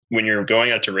when you're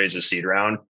going out to raise a seed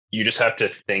round, you just have to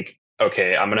think,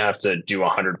 okay, I'm going to have to do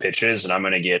 100 pitches and I'm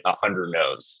going to get 100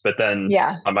 no's. But then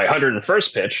on my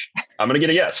 101st pitch, I'm going to get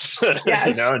a yes.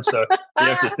 Yes. And so you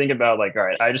have to think about like, all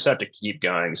right, I just have to keep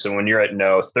going. So when you're at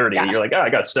no 30, you're like, I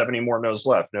got 70 more no's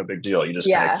left. No big deal. You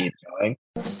just kind of keep going.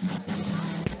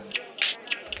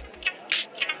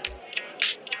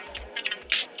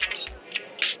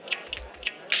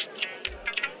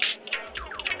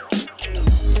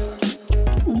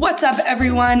 What's up,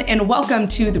 everyone, and welcome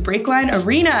to the Breakline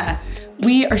Arena.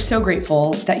 We are so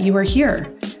grateful that you are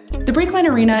here. The Breakline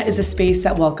Arena is a space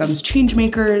that welcomes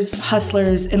changemakers,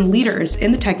 hustlers, and leaders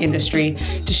in the tech industry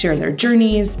to share their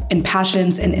journeys and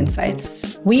passions and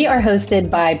insights. We are hosted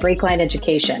by Breakline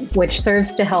Education, which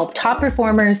serves to help top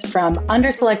performers from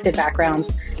underselected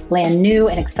backgrounds land new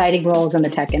and exciting roles in the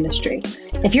tech industry.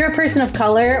 If you're a person of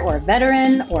color or a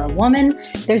veteran or a woman,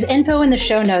 there's info in the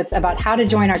show notes about how to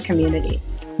join our community.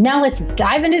 Now let's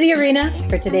dive into the arena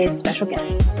for today's special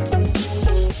guest.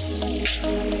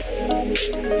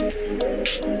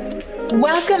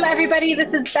 Welcome, everybody.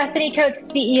 This is Bethany Coates,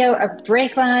 CEO of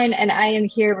Breakline, and I am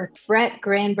here with Brett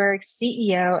Granberg,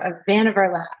 CEO of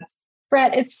Vannevar Labs.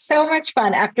 Brett, it's so much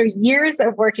fun. After years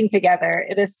of working together,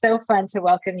 it is so fun to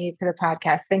welcome you to the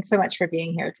podcast. Thanks so much for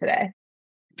being here today.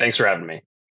 Thanks for having me.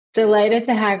 Delighted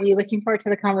to have you. Looking forward to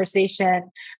the conversation.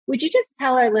 Would you just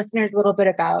tell our listeners a little bit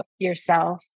about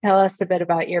yourself? Tell us a bit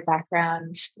about your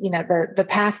background, the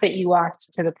path that you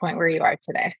walked to the point where you are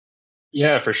today.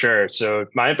 Yeah, for sure. So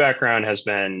my background has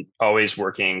been always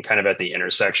working kind of at the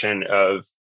intersection of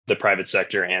the private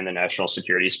sector and the national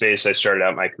security space. I started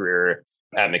out my career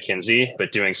at McKinsey,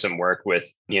 but doing some work with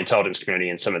the intelligence community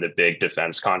and some of the big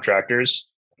defense contractors,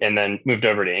 and then moved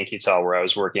over to In-Q-Tel, where I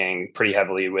was working pretty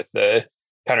heavily with the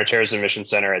Counterterrorism Mission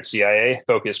Center at CIA,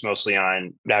 focused mostly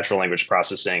on natural language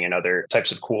processing and other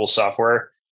types of cool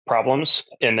software problems.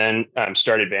 And then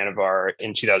started Vannevar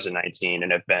in 2019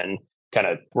 and have been kind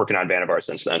of working on Vannevar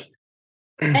since then.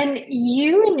 And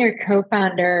you and your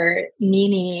co-founder,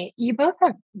 Nini, you both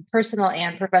have personal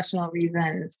and professional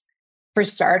reasons for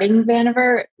starting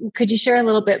Vannevar. Could you share a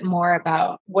little bit more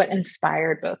about what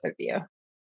inspired both of you?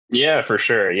 Yeah, for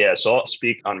sure. Yeah. So I'll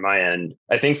speak on my end.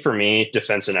 I think for me,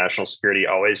 defense and national security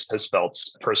always has felt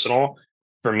personal.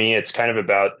 For me, it's kind of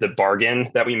about the bargain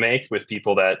that we make with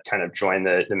people that kind of join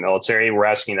the military. We're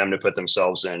asking them to put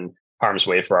themselves in harm's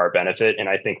way for our benefit. And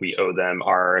I think we owe them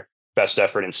our best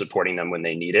effort in supporting them when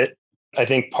they need it. I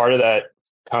think part of that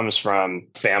comes from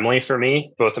family for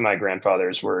me. Both of my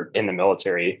grandfathers were in the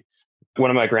military. One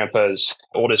of my grandpa's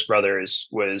oldest brothers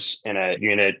was in a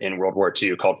unit in World War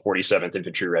II called 47th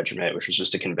Infantry Regiment, which was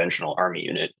just a conventional army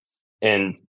unit.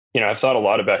 And, I've thought a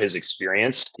lot about his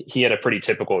experience. He had a pretty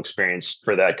typical experience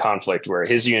for that conflict where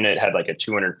his unit had like a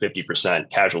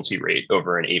 250% casualty rate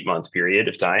over an 8-month period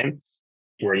of time,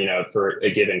 where, for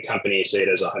a given company, say it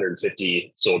has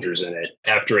 150 soldiers in it,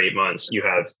 after 8 months, you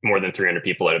have more than 300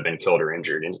 people that have been killed or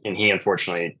injured. And he,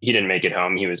 unfortunately, he didn't make it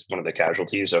home. He was one of the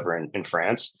casualties over in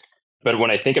France. But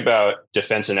when I think about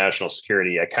defense and national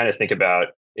security, I kind of think about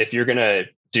if you're going to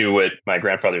do what my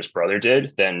grandfather's brother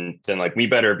did, then like we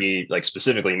better be like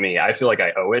specifically me. I feel like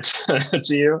I owe it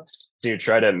to you to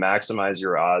try to maximize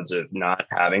your odds of not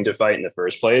having to fight in the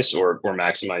first place or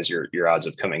maximize your odds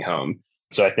of coming home.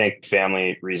 So I think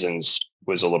family reasons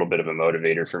was a little bit of a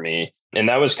motivator for me. And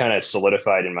that was kind of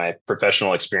solidified in my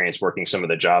professional experience working some of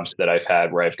the jobs that I've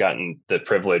had where I've gotten the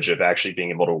privilege of actually being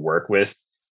able to work with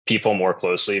people more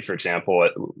closely, for example,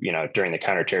 during the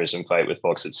counterterrorism fight with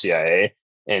folks at CIA,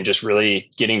 and just really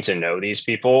getting to know these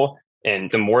people. And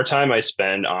the more time I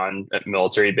spend on a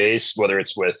military base, whether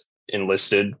it's with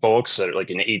enlisted folks that are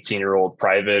like an 18-year-old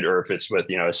private, or if it's with,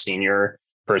 a senior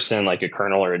person like a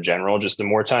colonel or a general, just the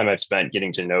more time I've spent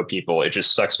getting to know people, it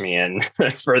just sucks me in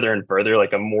further and further.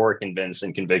 Like I'm more convinced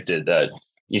and convicted that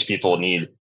these people need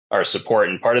our support.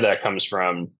 And part of that comes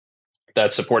from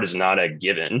that support is not a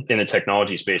given in the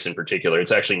technology space in particular.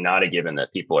 It's actually not a given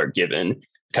that people are given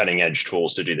cutting edge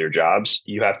tools to do their jobs.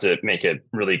 You have to make a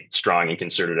really strong and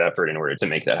concerted effort in order to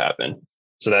make that happen.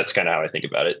 So that's kind of how I think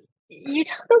about it. You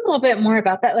talk a little bit more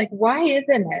about that. Like, why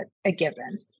isn't it a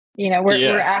given?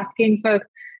 We're asking folks.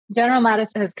 General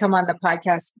Mattis has come on the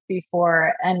podcast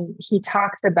before, and he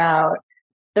talked about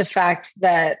the fact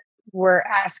that we're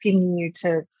asking you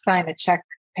to sign a check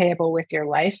payable with your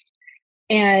life.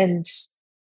 And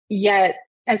yet,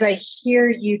 as I hear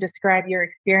you describe your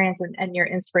experience and your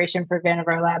inspiration for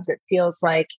Vannevar Labs, it feels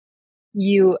like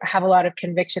you have a lot of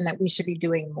conviction that we should be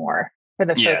doing more for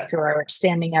the folks who are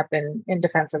standing up in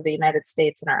defense of the United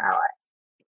States and our allies.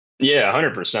 Yeah,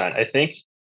 100%. I think,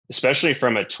 especially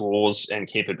from a tools and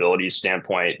capabilities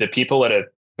standpoint, the people that have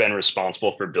been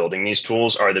responsible for building these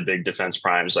tools are the big defense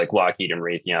primes like Lockheed and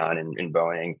Raytheon and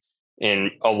Boeing.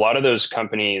 And a lot of those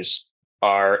companies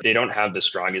they don't have the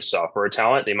strongest software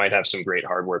talent. They might have some great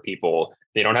hardware people.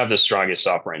 They don't have the strongest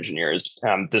software engineers.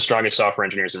 The strongest software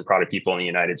engineers and product people in the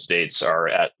United States are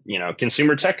at,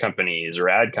 consumer tech companies or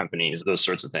ad companies, those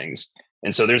sorts of things.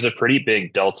 And so there's a pretty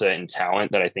big delta in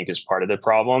talent that I think is part of the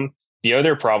problem. The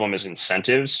other problem is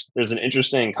incentives. There's an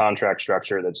interesting contract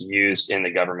structure that's used in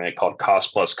the government called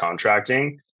cost plus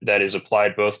contracting that is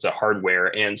applied both to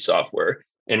hardware and software.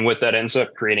 And what that ends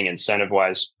up creating incentive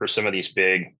wise for some of these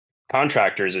big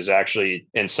contractors is actually,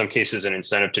 in some cases, an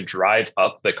incentive to drive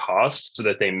up the cost so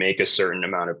that they make a certain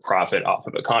amount of profit off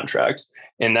of a contract.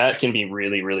 And that can be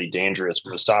really, really dangerous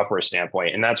from a software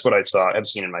standpoint. And that's what I've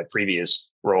seen in my previous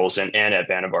roles and at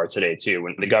Vannevar today, too.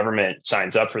 When the government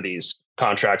signs up for these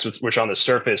contracts, which on the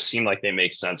surface seem like they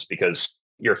make sense because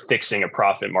you're fixing a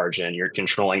profit margin, you're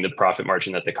controlling the profit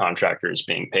margin that the contractor is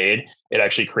being paid, it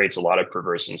actually creates a lot of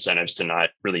perverse incentives to not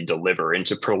really deliver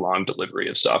into prolonged delivery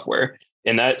of software.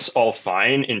 And that's all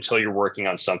fine until you're working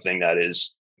on something that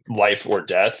is life or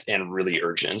death and really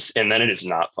urgent. And then it is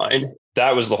not fine.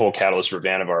 That was the whole catalyst for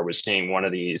Vannevar, was seeing one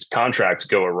of these contracts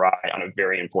go awry on a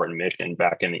very important mission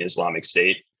back in the Islamic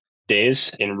State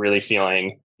days, and really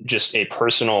feeling just a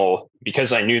personal,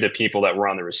 because I knew the people that were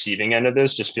on the receiving end of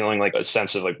this, just feeling like a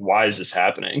sense of like, why is this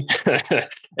happening?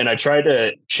 And I tried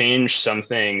to change some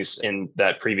things in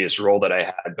that previous role that I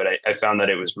had, but I found that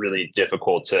it was really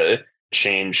difficult to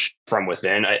change from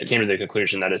within. I came to the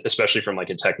conclusion that, especially from like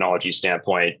a technology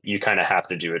standpoint, you kind of have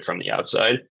to do it from the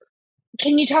outside.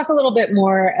 Can you talk a little bit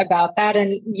more about that?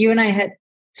 And you and I had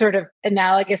sort of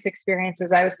analogous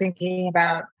experiences. I was thinking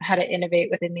about how to innovate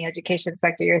within the education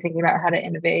sector. You're thinking about how to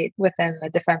innovate within the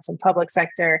defense and public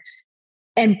sector.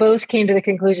 And both came to the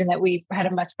conclusion that we had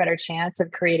a much better chance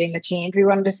of creating the change we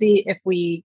wanted to see if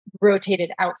we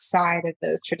rotated outside of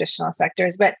those traditional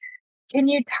sectors. But can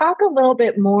you talk a little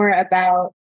bit more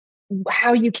about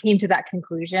how you came to that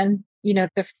conclusion?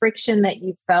 The friction that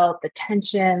you felt, the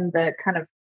tension, the kind of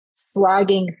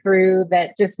slogging through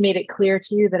that just made it clear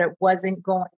to you that it wasn't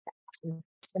going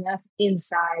enough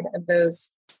inside of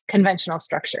those conventional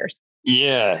structures.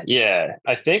 Yeah.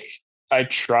 I think I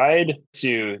tried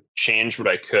to change what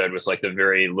I could with like the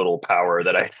very little power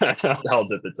that I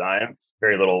held at the time.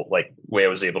 Very little like way I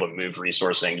was able to move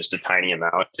resourcing, just a tiny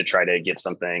amount to try to get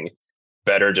something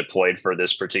better deployed for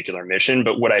this particular mission.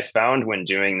 But what I found when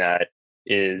doing that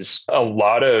is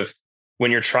when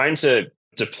you're trying to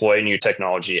deploy new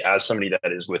technology as somebody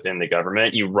that is within the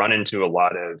government, you run into a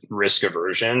lot of risk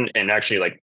aversion and actually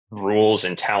like rules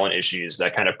and talent issues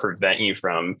that kind of prevent you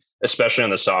from, especially on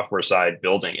the software side,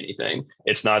 building anything.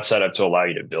 It's not set up to allow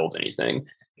you to build anything.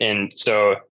 And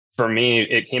so for me,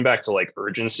 it came back to like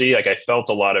urgency. Like I felt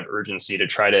a lot of urgency to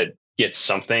try to get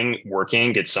something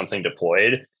working, get something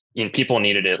deployed. And people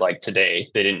needed it like today.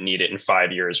 They didn't need it in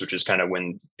 5 years, which is kind of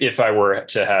when, if I were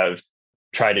to have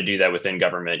tried to do that within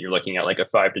government, you're looking at like a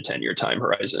 5 to 10 year time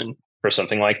horizon for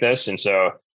something like this. And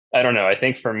so I don't know. I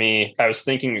think for me, I was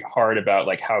thinking hard about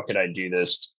like, how could I do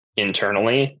this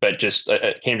internally, but just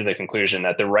came to the conclusion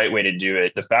that the right way to do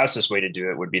it, the fastest way to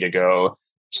do it would be to go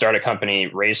start a company,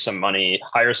 raise some money,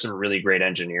 hire some really great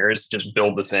engineers, just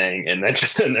build the thing, and then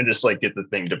just like get the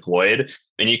thing deployed.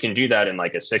 And you can do that in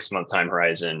like a 6-month time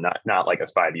horizon, not like a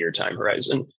 5-year time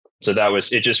horizon. So that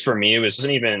was it. Just for me, it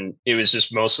was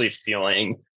just mostly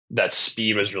feeling that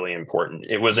speed was really important.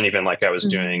 It wasn't even like I was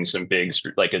doing some big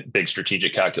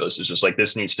strategic calculus. It's just like,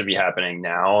 this needs to be happening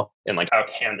now. And like, how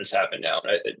can this happen now?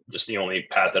 Just the only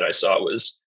path that I saw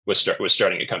was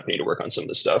starting a company to work on some of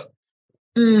this stuff.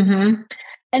 Mm-hmm.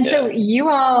 And so you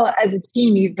all as a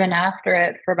team, you've been after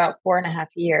it for about 4.5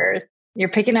 years. You're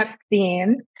picking up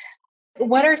steam.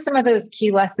 What are some of those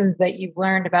key lessons that you've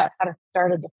learned about how to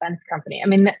start a defense company? I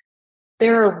mean,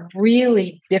 there are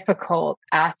really difficult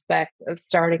aspects of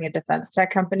starting a defense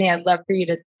tech company. I'd love for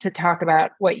you to talk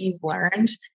about what you've learned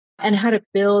and how to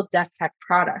build dev tech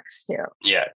products too.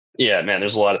 Yeah, man,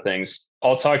 there's a lot of things.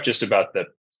 I'll talk just about the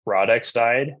product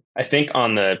side. I think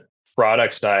on the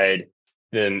product side,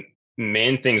 the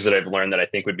main things that I've learned that I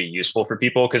think would be useful for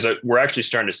people, because I'm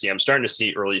starting to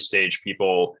see early stage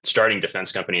people starting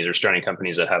defense companies or starting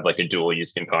companies that have like a dual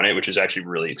use component, which is actually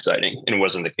really exciting. And it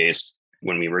wasn't the case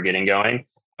when we were getting going.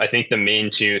 I think the main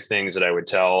two things that I would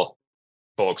tell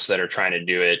folks that are trying to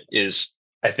do it is,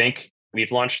 I think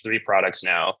we've launched 3 products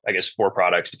now, I guess 4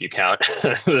 products if you count.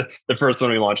 The first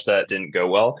one we launched that didn't go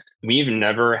well. We've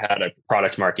never had a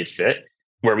product market fit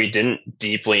where we didn't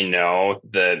deeply know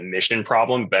the mission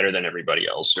problem better than everybody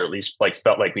else, or at least like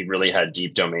felt like we really had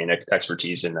deep domain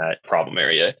expertise in that problem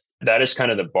area. That is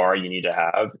kind of the bar you need to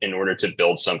have in order to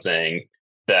build something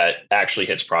that actually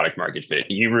hits product market fit.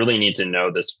 You really need to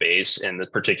know the space and the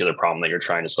particular problem that you're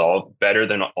trying to solve better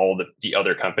than all the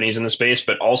other companies in the space,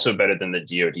 but also better than the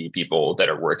DoD people that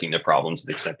are working the problems to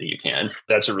the extent that you can.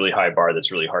 That's a really high bar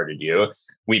that's really hard to do.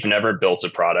 We've never built a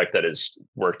product that has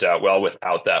worked out well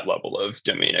without that level of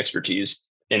domain expertise.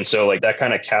 And so like that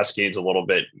kind of cascades a little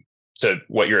bit to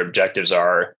what your objectives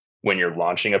are when you're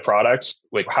launching a product.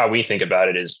 Like how we think about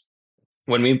it is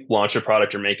when we launch a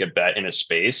product or make a bet in a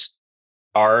space,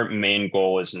 our main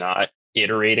goal is not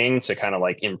iterating to kind of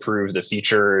like improve the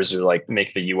features or like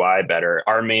make the UI better.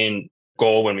 Our main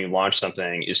goal when we launch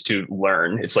something is to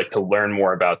learn. It's like to learn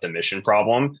more about the mission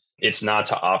problem. It's not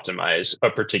to optimize a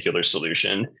particular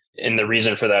solution. And the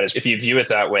reason for that is if you view it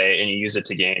that way and you use it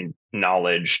to gain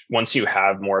knowledge, once you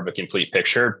have more of a complete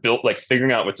picture,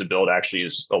 figuring out what to build actually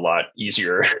is a lot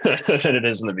easier than it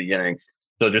is in the beginning.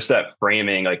 So just that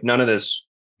framing, like none of this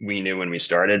we knew when we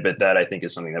started, but that I think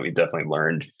is something that we've definitely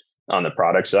learned on the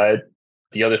product side.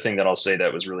 The other thing that I'll say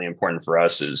that was really important for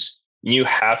us is you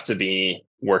have to be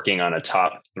working on a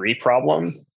top 3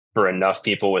 problem for enough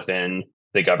people within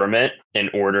the government in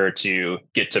order to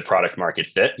get to product market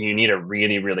fit. You need a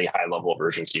really, really high level of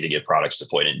urgency to get products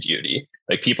deployed in DoD.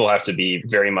 Like people have to be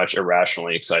very much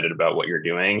irrationally excited about what you're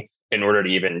doing in order to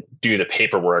even do the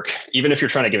paperwork. Even if you're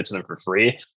trying to give it to them for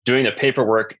free, doing the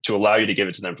paperwork to allow you to give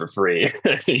it to them for free,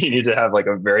 you need to have like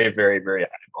a very, very, very high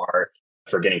bar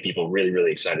for getting people really,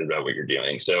 really excited about what you're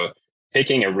doing. So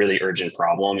taking a really urgent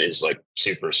problem is like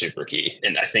super, super key.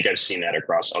 And I think I've seen that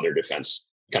across other defense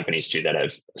companies too that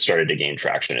have started to gain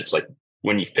traction. It's like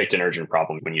when you've picked an urgent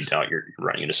problem, when you don't, you're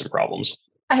running into some problems.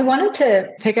 I wanted to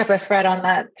pick up a thread on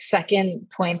that second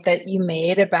point that you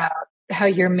made about how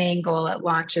your main goal at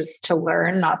launch is to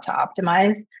learn, not to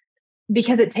optimize,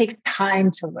 because it takes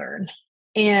time to learn.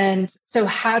 And so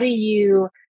how do you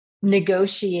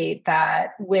negotiate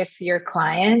that with your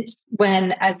client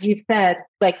when, as you said,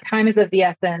 like time is of the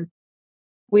essence,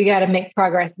 we got to make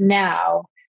progress now.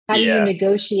 How do you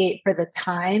negotiate for the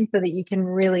time so that you can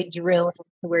really drill into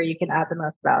where you can add the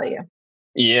most value?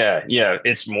 Yeah.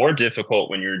 It's more difficult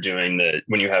when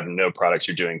when you have no products,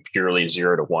 you're doing purely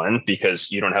 0 to 1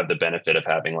 because you don't have the benefit of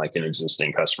having like an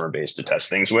existing customer base to test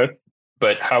things with.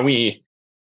 But how we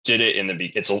did it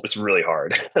it's really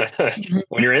hard.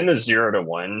 When you're in the 0 to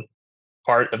 1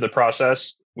 part of the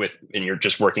process and you're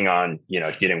just working on,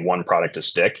 getting one product to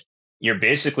stick, you're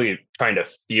basically trying to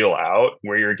feel out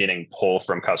where you're getting pull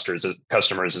from customers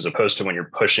as opposed to when you're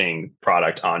pushing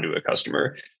product onto a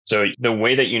customer. So the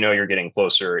way that you're getting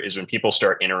closer is when people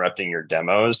start interrupting your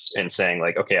demos and saying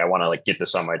like, okay, I want to like get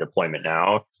this on my deployment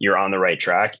now. You're on the right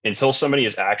track. Until somebody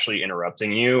is actually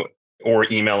interrupting you or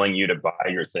emailing you to buy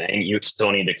your thing, you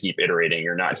still need to keep iterating.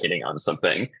 You're not hitting on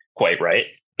something quite right.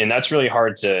 And that's really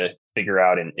hard to figure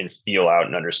out and feel out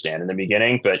and understand in the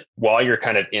beginning. But while you're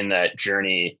kind of in that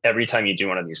journey, every time you do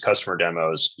one of these customer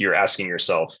demos, you're asking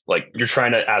yourself, like you're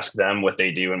trying to ask them what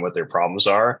they do and what their problems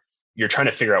are. You're trying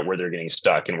to figure out where they're getting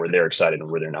stuck and where they're excited and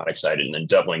where they're not excited, and then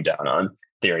doubling down on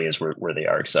the areas where they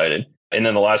are excited. And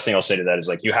then the last thing I'll say to that is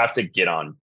like, you have to get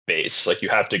on base. Like you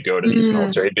have to go to these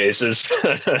military bases.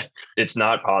 It's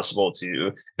not possible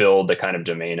to build the kind of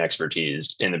domain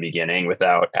expertise in the beginning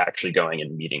without actually going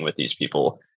and meeting with these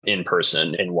people in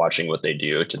person and watching what they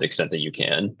do to the extent that you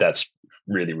can. That's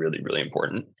really, really, really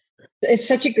important. It's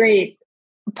such a great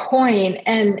point.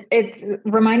 And it's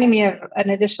reminding me of an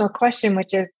additional question,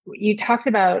 which is you talked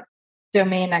about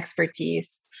domain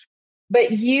expertise,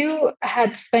 but you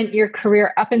had spent your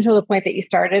career up until the point that you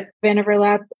started Vannevar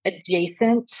Lab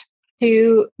adjacent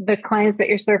to the clients that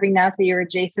you're serving now. So you're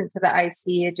adjacent to the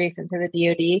IC, adjacent to the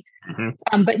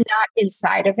DoD, but not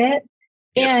inside of it.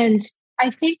 Yep. And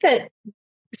I think that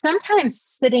sometimes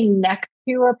sitting next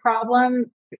to a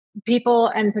problem, people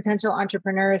and potential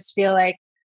entrepreneurs feel like,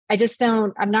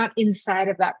 I'm not inside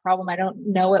of that problem. I don't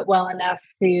know it well enough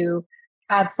to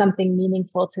have something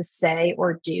meaningful to say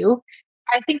or do.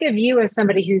 I think of you as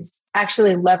somebody who's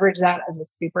actually leveraged that as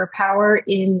a superpower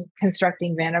in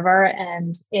constructing Vannevar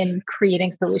and in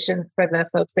creating solutions for the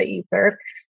folks that you serve.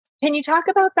 Can you talk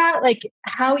about that? Like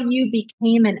how you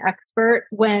became an expert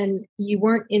when you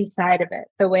weren't inside of it,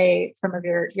 the way some of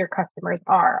your customers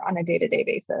are on a day-to-day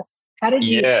basis? How did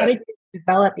you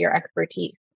develop your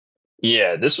expertise?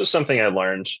 Yeah, this was something I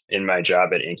learned in my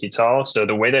job at In-Q-Tel. So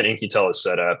the way that In-Q-Tel is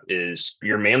set up is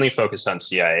you're mainly focused on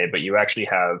CIA, but you actually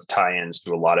have tie-ins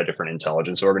to a lot of different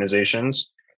intelligence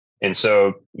organizations. And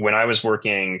so when I was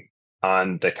working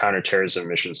on the counterterrorism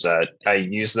mission set, I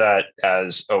use that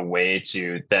as a way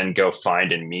to then go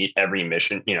find and meet every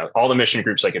mission, all the mission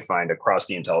groups I could find across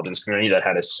the intelligence community that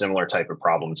had a similar type of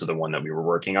problem to the one that we were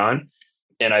working on.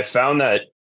 And I found that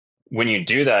when you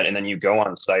do that and then you go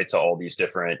on site to all these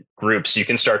different groups, you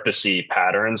can start to see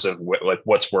patterns of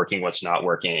what's working, what's not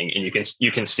working. And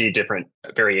you can see different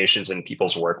variations in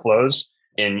people's workflows,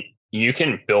 and you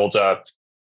can build up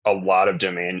a lot of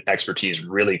domain expertise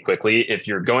really quickly if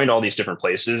you're going to all these different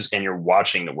places and you're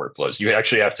watching the workflows. You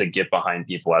actually have to get behind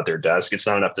people at their desk. It's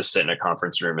not enough to sit in a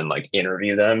conference room and like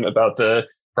interview them about the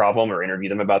problem or interview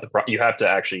them about the problem. You have to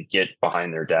actually get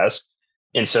behind their desk.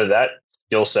 And so that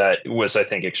skill set was, I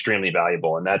think, extremely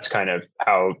valuable. And that's kind of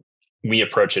how we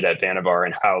approach it at Vannevar,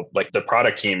 and how like the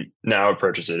product team now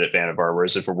approaches it at Vannevar.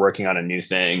 Whereas if we're working on a new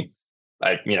thing,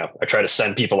 I try to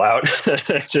send people out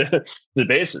to the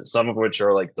bases, some of which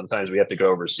are like, sometimes we have to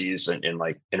go overseas and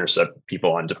like intercept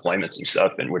people on deployments and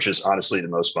stuff, and which is honestly the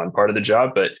most fun part of the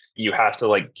job. But you have to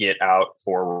like get out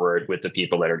forward with the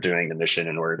people that are doing the mission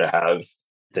in order to have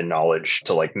the knowledge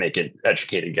to like make an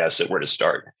educated guess at where to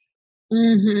start.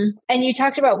 Mm-hmm. And you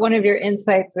talked about one of your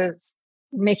insights is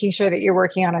making sure that you're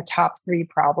working on a top 3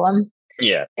 problem.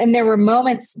 Yeah. And there were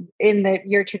moments in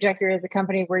your trajectory as a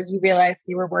company where you realized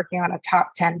you were working on a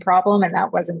top 10 problem and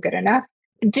that wasn't good enough.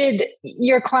 Did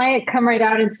your client come right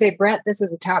out and say, Brett, this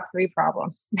is a top 3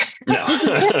 problem? No,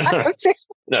 no,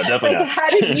 definitely not. How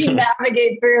did you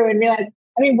navigate through and realize,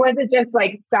 was it just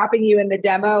like stopping you in the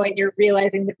demo and you're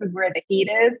realizing this is where the heat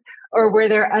is? Or were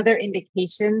there other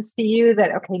indications to you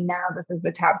that, okay, now this is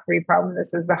the top 3 problem.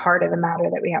 This is the heart of the matter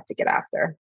that we have to get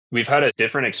after? We've had a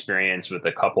different experience with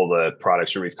a couple of the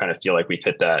products where we kind of feel like we've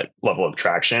hit that level of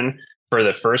traction. For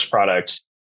the first product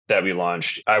that we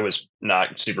launched, I was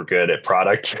not super good at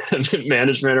product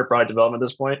management or product development at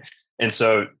this point. And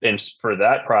for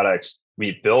that product,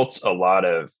 we built a lot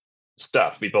of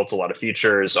stuff. We built a lot of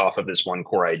features off of this one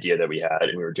core idea that we had,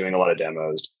 and we were doing a lot of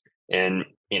demos. And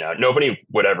nobody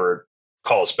would ever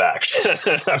call us back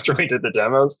after we did the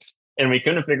demos. And we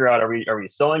couldn't figure out, are we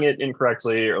selling it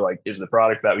incorrectly, or like, is the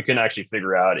product that we couldn't actually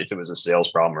figure out if it was a sales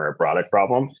problem or a product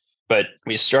problem. But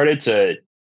we started to,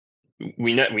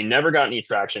 we never got any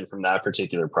traction from that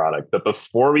particular product. But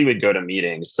before we would go to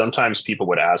meetings, sometimes people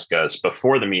would ask us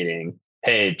before the meeting,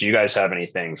 hey, do you guys have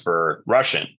anything for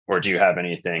Russian, or do you have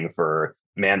anything for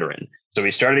Mandarin? So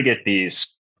we started to get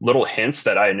these little hints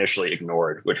that I initially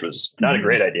ignored, which was not a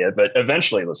great idea, but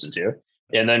eventually listened to.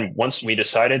 And then once we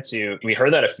we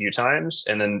heard that a few times.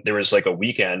 And then there was like a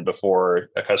weekend before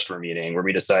a customer meeting where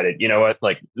we decided, you know what,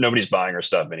 like nobody's buying our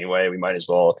stuff anyway. We might as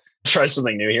well try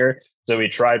something new here. So we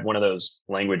tried one of those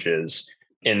languages.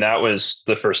 And that was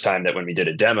the first time that when we did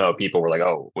a demo, people were like,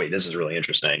 oh, wait, this is really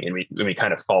interesting. And we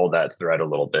kind of followed that thread a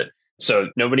little bit. So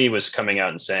nobody was coming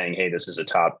out and saying, hey, this is a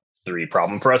top 3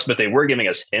 problem for us, but they were giving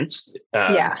us hints.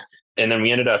 And then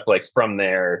we ended up like from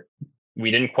there, we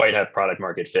didn't quite have product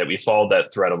market fit. We followed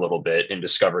that thread a little bit and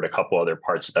discovered a couple other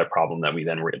parts of that problem that we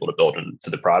then were able to build into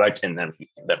the product. And then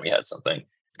we had something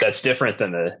that's different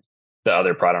than the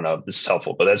other product. I don't know if this is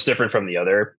helpful, but that's different from the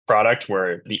other product,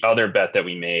 where the other bet that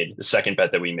we made, the second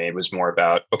bet that we made, was more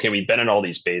about, okay, we've been in all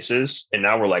these bases and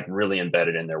now we're like really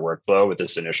embedded in their workflow with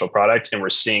this initial product. And we're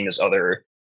seeing this other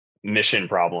mission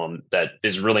problem that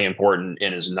is really important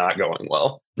and is not going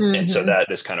well. Mm-hmm. And so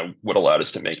that is kind of what allowed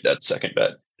us to make that second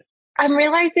bet. I'm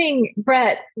realizing,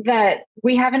 Brett, that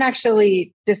we haven't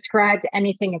actually described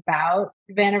anything about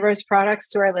Vannevar's products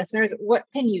to our listeners. What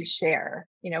can you share?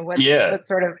 What's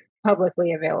sort of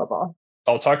publicly available?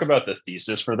 I'll talk about the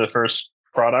thesis for the first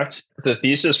product. The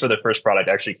thesis for the first product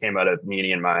actually came out of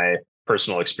me and my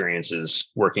personal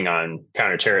experiences working on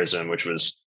counterterrorism, which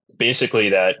was basically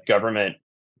that government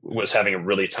was having a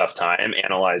really tough time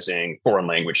analyzing foreign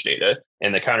language data.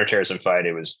 In the counterterrorism fight,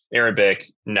 it was Arabic.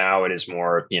 Now it is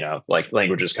more, like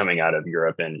languages coming out of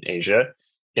Europe and Asia.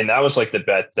 And that was like the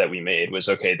bet that we made was,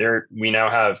 okay, we now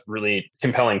have really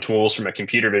compelling tools from a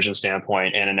computer vision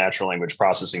standpoint and a natural language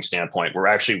processing standpoint, where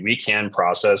actually we can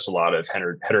process a lot of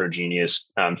heterogeneous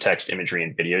text, imagery,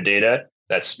 and video data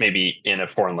that's maybe in a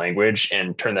foreign language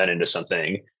and turn that into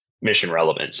something mission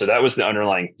relevant. So that was the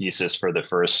underlying thesis for the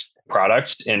first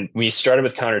product. And we started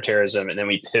with counterterrorism, and then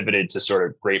we pivoted to sort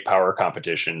of great power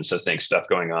competition. So think stuff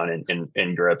going on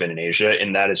in Europe and in Asia.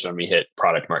 And that is when we hit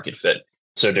product market fit.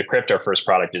 So Decrypt, our first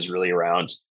product, is really around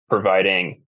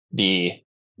providing the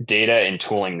data and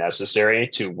tooling necessary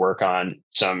to work on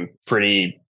some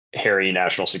pretty hairy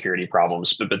national security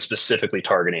problems, but specifically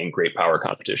targeting great power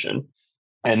competition.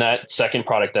 And that second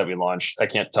product that we launched, I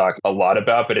can't talk a lot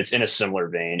about, but it's in a similar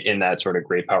vein in that sort of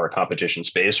great power competition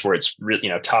space where it's really,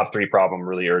 top 3 problem,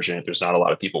 really urgent. There's not a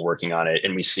lot of people working on it.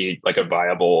 And we see like a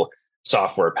viable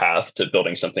software path to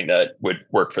building something that would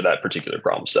work for that particular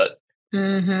problem set.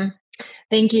 Mm-hmm.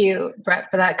 Thank you,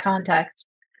 Brett, for that context.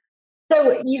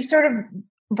 So you've sort of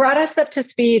brought us up to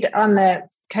speed on the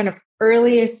kind of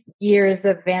earliest years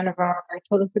of Vannevar,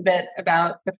 told us a bit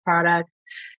about the product.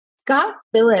 Scott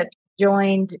Phillips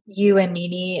joined you and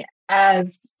Nini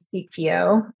as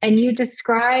CTO, and you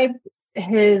described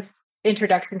his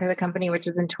introduction to the company, which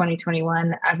was in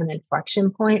 2021, as an inflection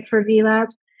point for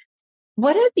VLabs.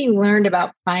 What have you learned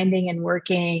about finding and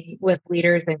working with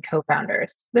leaders and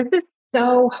co-founders? This is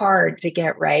so hard to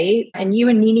get right. And you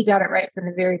and Nini got it right from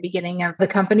the very beginning of the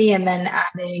company, and then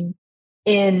adding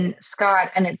in Scott,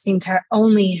 and it seemed to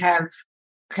only have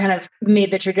kind of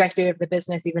made the trajectory of the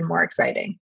business even more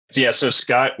exciting. Yeah, so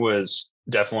Scott was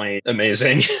definitely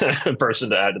amazing person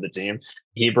to add to the team.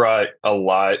 He brought a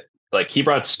lot, he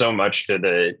brought so much to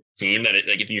the team that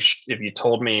if you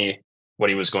told me what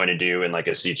he was going to do in like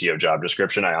a CTO job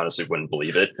description, I honestly wouldn't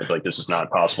believe it. I'd be like, this is not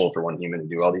possible for one human to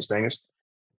do all these things.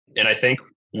 And I think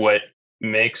what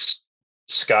makes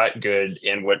Scott good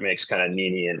and what makes kind of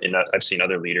Nini and I've seen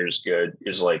other leaders good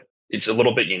is like, it's a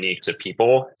little bit unique to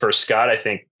people. For Scott, I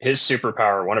think his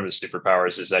superpower, one of his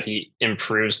superpowers, is that he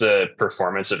improves the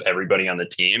performance of everybody on the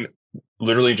team,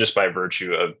 literally just by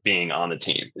virtue of being on the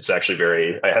team. It's actually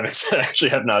I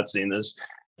have not seen this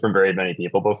from very many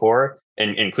people before,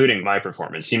 and including my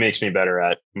performance. He makes me better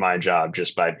at my job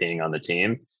just by being on the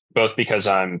team, both because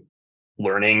I'm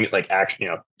learning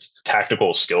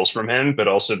tactical skills from him, but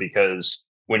also because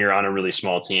when you're on a really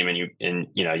small team and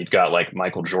you've got like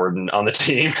Michael Jordan on the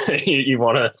team, you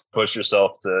want to push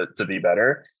yourself to be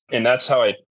better. And that's how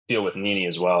I feel with Nini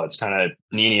as well. It's kind of,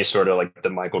 Nini is sort of like the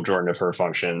Michael Jordan of her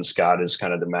function. Scott is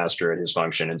kind of the master at his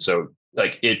function. And so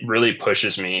like, it really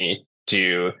pushes me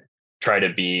to try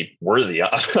to be worthy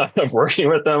of working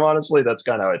with them. Honestly, that's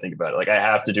kind of how I think about it. Like, I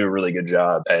have to do a really good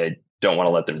job. I don't want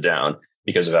to let them down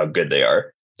because of how good they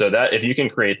are. So that if you can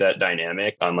create that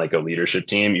dynamic on like a leadership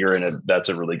team, that's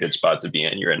a really good spot to be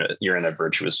in. You're in a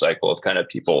virtuous cycle of kind of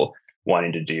people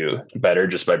wanting to do better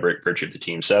just by virtue of the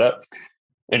team setup.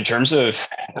 In terms of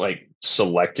like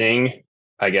selecting,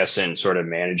 I guess, and sort of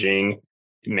managing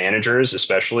managers,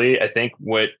 especially, I think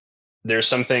there's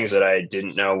some things that I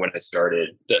didn't know when I started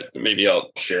that maybe I'll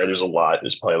share. There's a lot.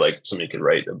 There's probably like somebody could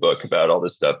write a book about all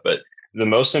this stuff, but the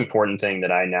most important thing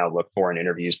that I now look for in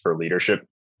interviews for leadership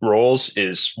roles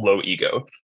is low ego.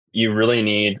 You really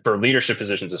need, for leadership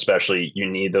positions especially, you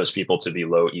need those people to be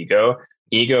low ego.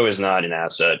 Ego is not an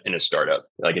asset in a startup.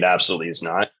 Like, it absolutely is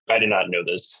not. I did not know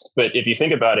this, but if you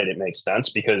think about it, it makes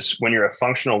sense, because when you're a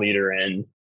functional leader in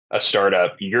a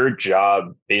startup, your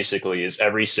job basically is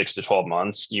every 6 to 12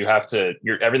 months,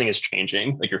 everything is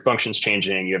changing. Like, your function's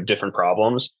changing, you have different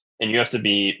problems, and you have to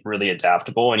be really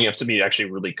adaptable, and you have to be actually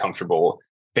really comfortable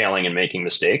failing and making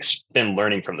mistakes and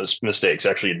learning from those mistakes,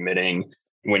 actually admitting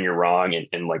when you're wrong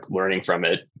and like learning from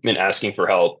it and asking for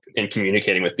help and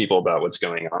communicating with people about what's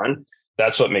going on.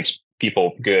 That's what makes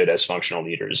people good as functional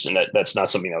leaders. And that's not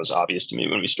something that was obvious to me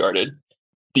when we started.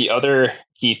 The other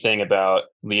key thing about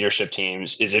leadership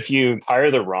teams is if you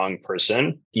hire the wrong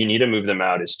person, you need to move them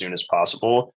out as soon as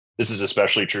possible. This is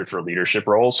especially true for leadership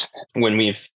roles. When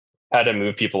we've had to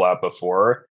move people out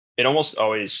before, it almost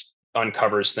always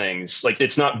uncovers things. Like,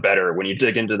 it's not better when you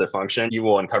dig into the function, you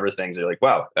will uncover things that are like,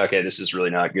 wow, okay, this is really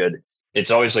not good.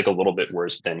 It's always like a little bit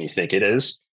worse than you think it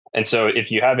is. And so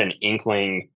if you have an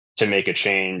inkling to make a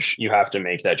change, you have to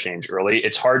make that change early.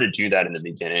 It's hard to do that in the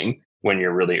beginning when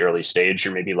you're really early stage.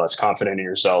 You're maybe less confident in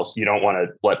yourself. You don't want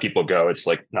to let people go. It's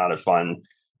like not a fun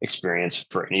experience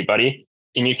for anybody.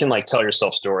 And you can like tell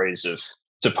yourself stories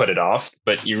to put it off,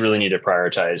 but you really need to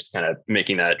prioritize kind of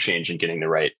making that change and getting the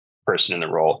right person in the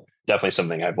role. Definitely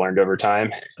something I've learned over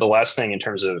time. The last thing in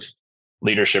terms of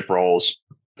leadership roles,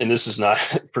 and this is not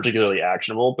particularly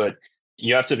actionable, but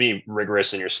you have to be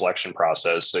rigorous in your selection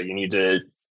process. So you need to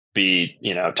be,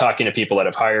 talking to people that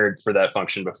have hired for that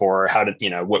function before,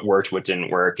 what worked, what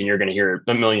didn't work. And you're going to hear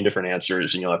a million different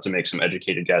answers, and you'll have to make some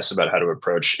educated guess about how to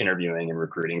approach interviewing and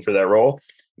recruiting for that role.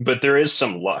 But there is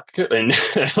some luck, and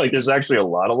like, there's actually a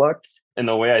lot of luck. And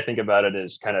the way I think about it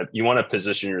is kind of, you want to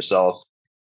position yourself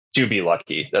to be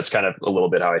lucky. That's kind of a little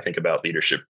bit how I think about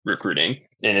leadership recruiting.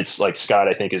 And it's like, Scott,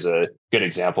 I think, is a good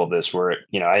example of this, where,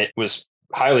 I was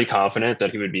highly confident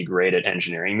that he would be great at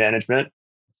engineering management,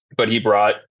 but he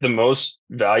brought the most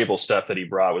valuable stuff that he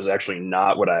brought was actually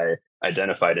not what I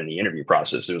identified in the interview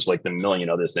process. It was like the million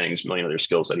other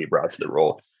skills that he brought to the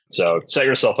role. So set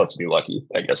yourself up to be lucky,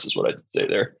 I guess is what I'd say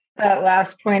there. That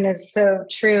last point is so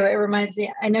true. It reminds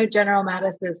me, I know General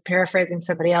Mattis is paraphrasing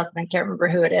somebody else, and I can't remember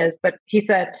who it is, but he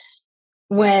said,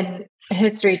 when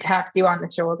history taps you on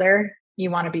the shoulder, you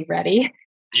want to be ready.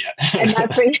 Yeah. And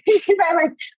that's what you got,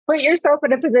 like, put yourself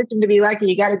in a position to be lucky.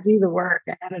 You got to do the work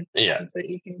ahead of time so that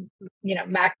you can,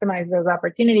 maximize those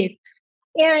opportunities.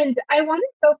 And I want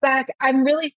to go back. I'm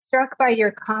really struck by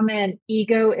your comment,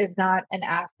 ego is not an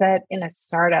asset in a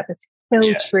startup. It's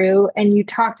so true. And you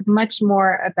talked much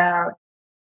more about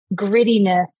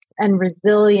grittiness and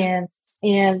resilience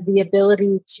and the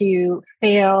ability to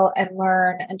fail and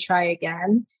learn and try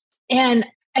again. And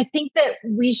I think that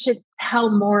we should tell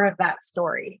more of that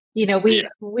story.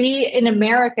 We in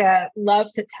America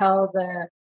love to tell the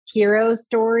hero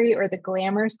story or the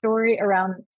glamour story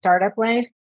around startup life.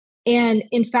 And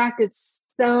in fact, it's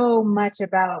so much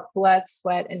about blood,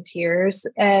 sweat, and tears.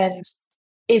 And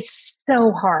it's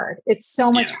so hard. It's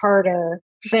so much harder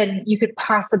than you could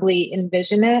possibly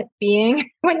envision it being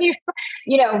when you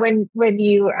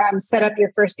set up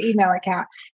your first email account.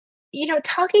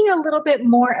 Talking a little bit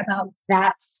more about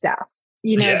that stuff,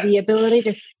 the ability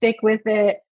to stick with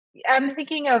it. I'm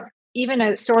thinking of even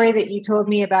a story that you told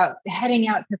me about heading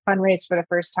out to fundraise for the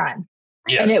first time.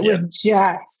 Yeah, and it was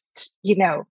just,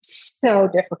 so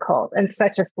difficult and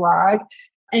such a slog.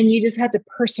 And you just had to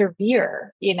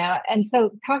persevere, And so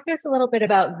talk to us a little bit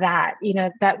about that,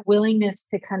 that willingness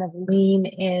to kind of lean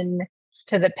in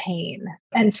to the pain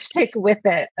and stick with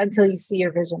it until you see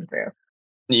your vision through.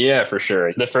 Yeah, for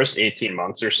sure. The first 18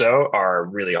 months or so are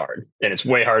really hard. And it's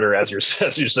way harder, as you're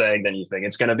saying, than you think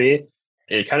it's going to be.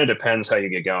 It kind of depends how you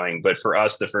get going. But for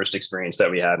us, the first experience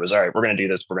that we had was, all right, we're going to do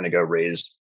this. We're going to go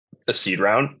raise a seed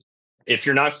round. If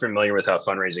you're not familiar with how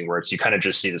fundraising works, you kind of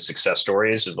just see the success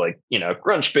stories of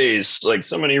Crunchbase, like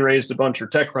somebody raised a bunch, or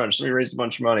TechCrunch, somebody raised a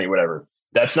bunch of money, whatever.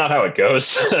 That's not how it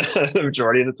goes the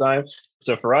majority of the time.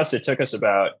 So for us, it took us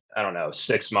about,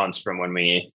 6 months from when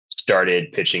we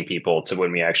started pitching people to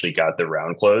when we actually got the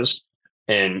round closed.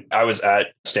 And I was at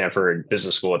Stanford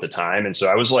Business School at the time. And so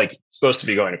I was supposed to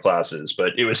be going to classes,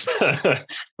 but it was,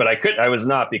 but I was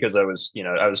not, because I was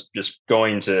just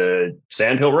going to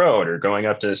Sand Hill Road or going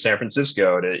up to San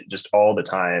Francisco to just all the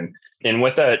time. And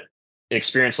what that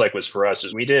experience was for us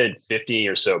is we did 50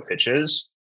 or so pitches,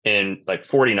 and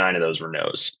 49 of those were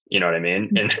no's. You know what I mean?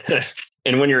 And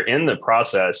and when you're in the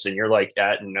process and you're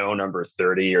at no number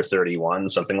 30 or 31,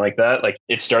 something like that,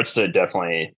 it starts to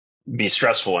definitely be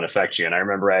stressful and affect you. And I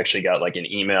remember I actually got an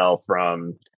email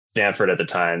from Stanford at the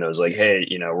time that was like, hey,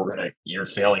 you're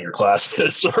failing your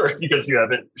classes, or because you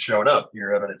haven't shown up, you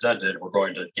haven't attended, we're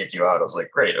going to kick you out. I was like,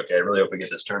 great. Okay. I really hope we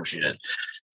get this term sheet in.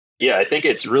 Yeah, I think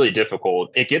it's really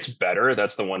difficult. It gets better.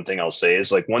 That's the one thing I'll say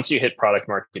is once you hit product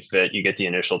market fit, you get the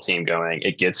initial team going,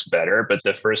 it gets better. But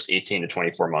the first 18 to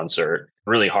 24 months are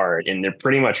really hard. And they're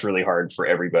pretty much really hard for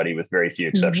everybody, with very few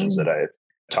exceptions that I've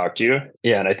talked to.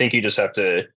 Yeah. And I think you just have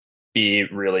to be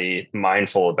really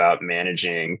mindful about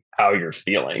managing how you're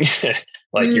feeling,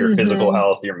 your physical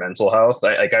health, your mental health.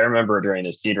 I remember during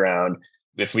the seed round,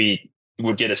 if we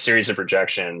would get a series of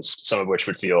rejections, some of which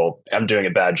would feel I'm doing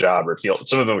a bad job, or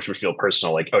some of them which would feel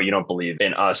personal, oh, you don't believe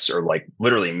in us, or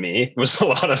literally me, was a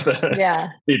lot of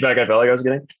the feedback I felt like I was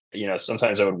getting.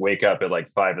 Sometimes I would wake up at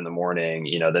 5 a.m,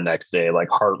 the next day,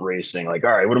 heart racing, all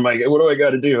right, what do I got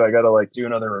to do? I got to do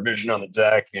another revision on the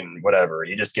deck and whatever.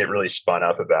 You just get really spun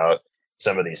up about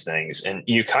some of these things. And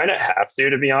you kind of have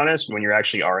to be honest, when you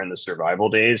actually are in the survival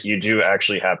days, you do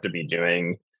actually have to be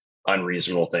doing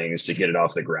unreasonable things to get it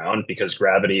off the ground, because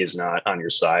gravity is not on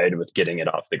your side with getting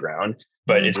it off the ground.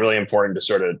 But it's really important to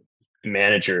sort of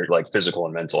manage your physical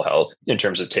and mental health in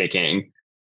terms of taking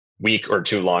week or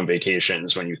 2 long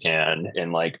vacations when you can,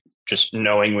 and just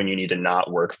knowing when you need to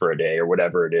not work for a day or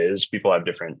whatever it is. People have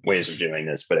different ways of doing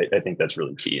this, but I think that's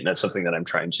really key. And that's something that I'm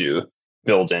trying to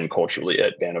build in culturally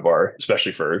at Vannevar,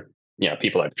 especially for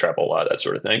people that travel a lot, that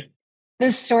sort of thing.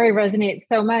 This story resonates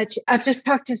so much. I've just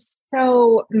talked to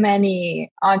so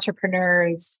many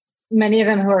entrepreneurs, many of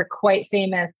them who are quite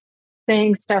famous,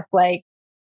 saying stuff like,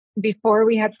 before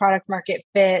we had product market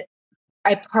fit,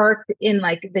 I parked in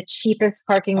the cheapest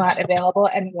parking lot available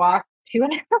and walked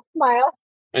 2.5 miles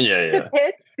to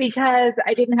pitch because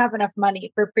I didn't have enough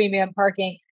money for premium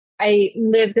parking. I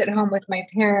lived at home with my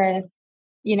parents.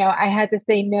 I had to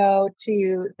say no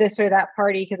to this or that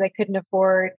party because I couldn't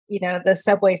afford, the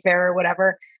subway fare or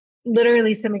whatever.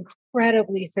 Literally some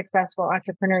incredibly successful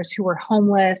entrepreneurs who were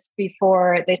homeless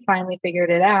before they finally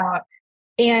figured it out.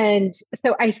 And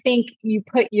so I think you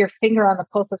put your finger on the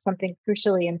pulse of something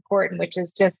crucially important, which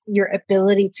is just your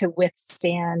ability to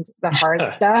withstand the hard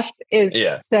stuff is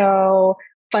so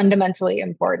fundamentally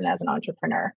important as an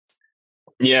entrepreneur.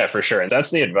 Yeah, for sure. And that's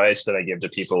the advice that I give to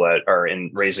people that are in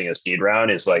raising a seed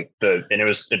round is like and it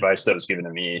was advice that was given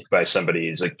to me by somebody.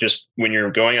 Is like, just when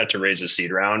you're going out to raise a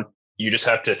seed round, you just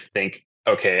have to think,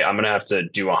 okay, I'm going to have to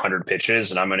do 100 pitches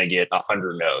and I'm going to get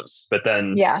 100 no's. But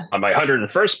then on my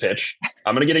 101st pitch,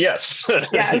 I'm going to get a yes.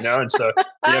 Yes. And so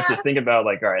you have to think about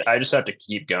like, all right, I just have to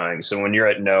keep going. So when you're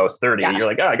at no 30, you're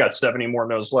like, I got 70 more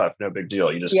no's left. No big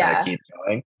deal. You just kind of keep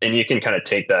going. And you can kind of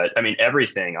take that. I mean,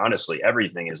 honestly,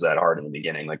 everything is that hard in the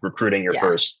beginning, like recruiting your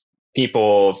first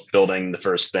people, building the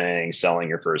first thing, selling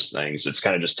your first things. It's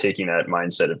kind of just taking that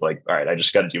mindset of like, all right, I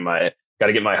just got to get my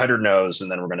 100 no's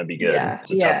and then we're going to be good.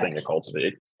 It's a tough thing to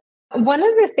cultivate. One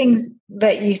of the things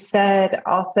that you said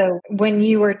also when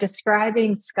you were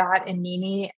describing Scott and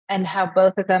Nini and how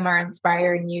both of them are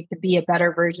inspiring you to be a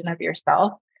better version of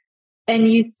yourself. And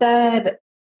you said,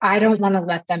 I don't want to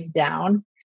let them down.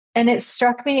 And it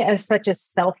struck me as such a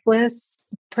selfless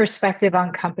perspective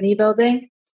on company building,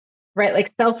 right? Like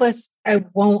selfless, I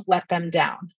won't let them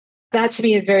down. That to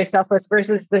me is very selfless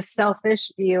versus the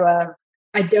selfish view of,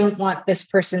 I don't want this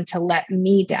person to let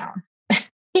me down.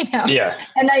 Yeah.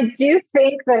 And I do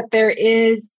think that there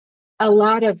is a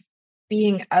lot of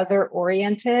being other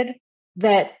oriented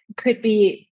that could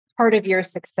be part of your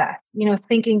success,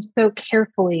 thinking so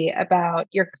carefully about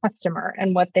your customer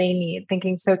and what they need,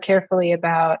 thinking so carefully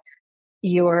about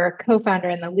your co-founder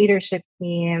and the leadership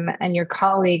team and your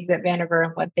colleagues at Vannevar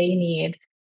and what they need.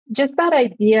 Just that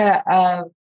idea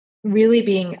of really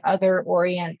being other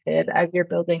oriented as you're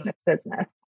building this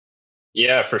business.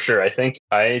 Yeah, for sure. I think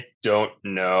I don't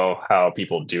know how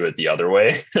people do it the other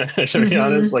way, to be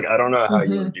honest. Like, I don't know how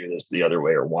you would do this the other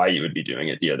way or why you would be doing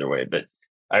it the other way. But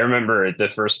I remember the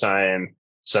first time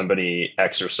somebody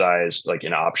exercised like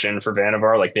an option for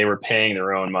Vannevar, like they were paying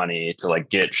their own money to like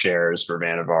get shares for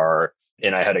Vannevar.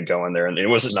 And I had to go in there and it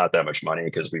was not that much money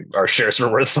because our shares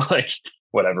were worth like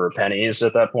whatever pennies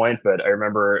at that point. But I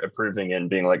remember approving it and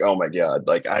being like, oh my God,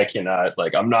 like I cannot,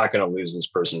 like, I'm not going to lose this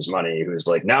person's money who's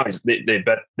like, now they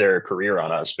bet their career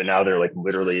on us, but now they're like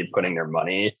literally putting their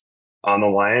money on the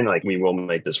line. Like we will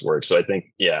make this work. So I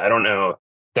think, I don't know.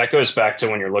 That goes back to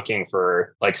when you're looking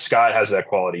for, like Scott has that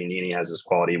quality, Nini has this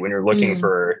quality. When you're looking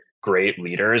for great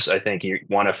leaders, I think you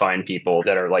want to find people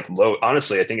that are like low.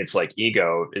 Honestly, I think it's like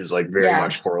ego is like very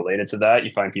much correlated to that.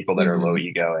 You find people that are low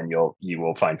ego and you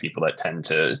will find people that tend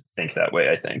to think that way,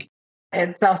 I think.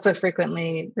 It's also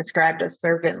frequently described as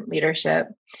servant leadership.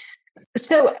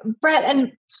 So Brett,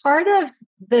 and part of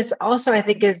this also I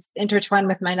think is intertwined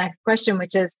with my next question,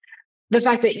 which is the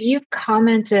fact that you've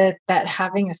commented that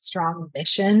having a strong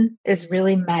mission is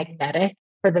really magnetic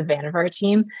for the Vannevar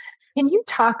team. Can you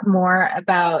talk more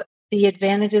about the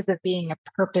advantages of being a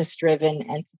purpose-driven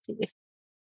entity?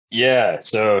 Yeah,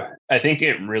 so I think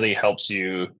it really helps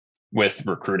you with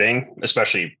recruiting,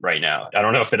 especially right now. I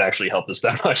don't know if it actually helped us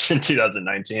that much in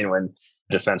 2019 when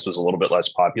defense was a little bit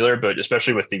less popular, but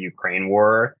especially with the Ukraine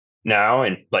war now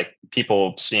and like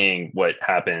people seeing what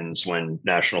happens when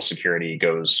national security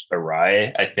goes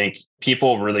awry, I think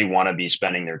people really want to be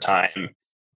spending their time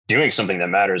doing something that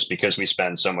matters because we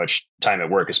spend so much time at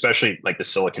work, especially like the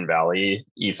Silicon Valley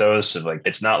ethos of like,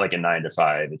 it's not like a 9 to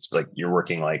 5. It's like you're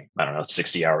working like, I don't know,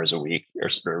 60 hours a week or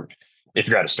if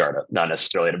you're at a startup, not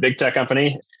necessarily at a big tech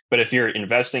company. But if you're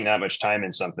investing that much time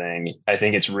in something, I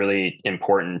think it's really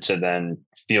important to then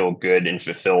feel good and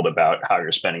fulfilled about how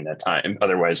you're spending that time.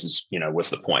 Otherwise, it's, what's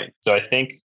the point? So I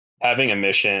think having a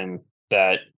mission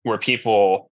where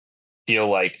people feel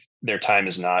like their time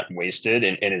is not wasted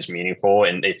and is meaningful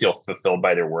and they feel fulfilled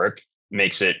by their work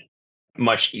makes it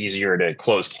much easier to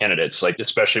close candidates, like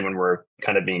especially when we're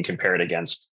kind of being compared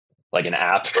against like an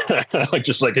app, like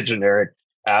just like a generic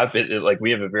app. Like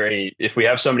we have if we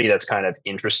have somebody that's kind of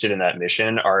interested in that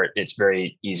mission, it's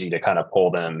very easy to kind of pull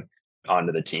them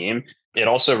onto the team. It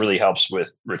also really helps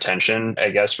with retention, I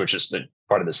guess, which is the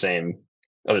part of the same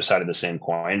other side of the same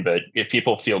coin. But if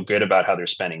people feel good about how they're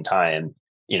spending time,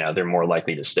 they're more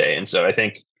likely to stay. And so I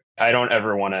think I don't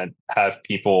ever want to have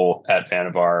people at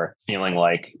Vannevar feeling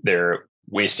like they're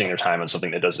wasting their time on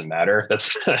something that doesn't matter.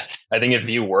 That's, I think if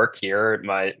you work here,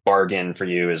 my bargain for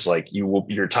you is like,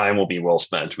 your time will be well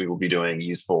spent. We will be doing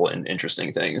useful and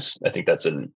interesting things. I think that's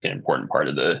an important part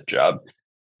of the job.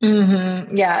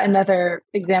 Mm-hmm. Yeah. Another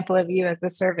example of you as a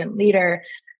servant leader.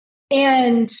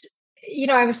 And,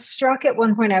 I was struck at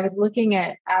one point, I was looking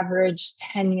at average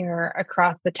tenure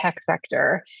across the tech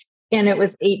sector, and it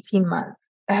was 18 months.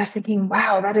 I was thinking,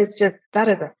 wow, that is a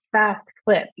fast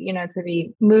clip, to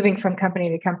be moving from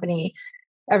company to company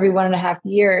every 1.5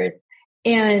 years.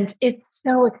 And it's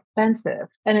so expensive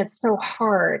and it's so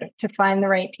hard to find the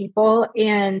right people.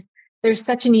 And there's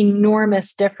such an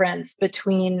enormous difference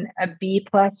between a B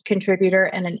plus contributor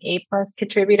and an A plus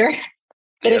contributor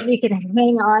that if you can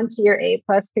hang on to your A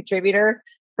plus contributor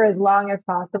for as long as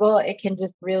possible, it can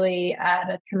just really add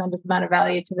a tremendous amount of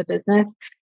value to the business.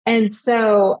 And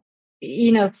so,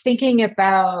 thinking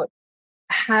about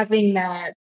having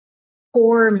that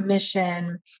core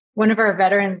mission, one of our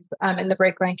veterans in the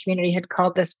Breakline community had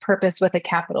called this purpose with a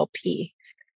capital P.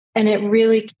 And it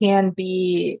really can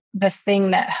be the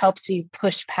thing that helps you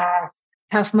push past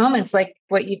tough moments like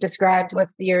what you described with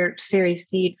your Series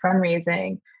Seed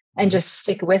fundraising and just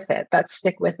stick with it. That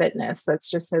stick with itness that's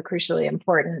just so crucially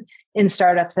important in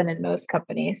startups and in most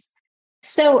companies.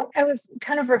 So I was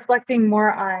kind of reflecting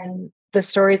more on the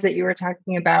stories that you were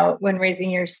talking about when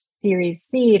raising your Series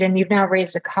Seed, and you've now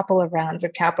raised a couple of rounds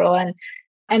of capital and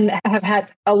have had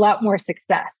a lot more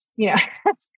success,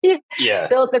 you've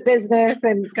built a business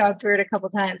and gone through it a couple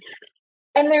of times.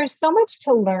 And there's so much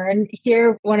to learn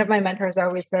here. One of my mentors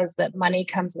always says that money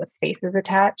comes with faces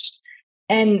attached.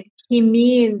 And he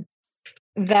means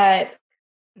that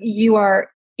you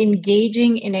are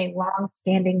engaging in a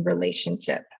long-standing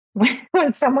relationship.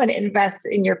 When someone invests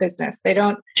in your business, they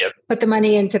don't put the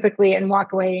money in typically and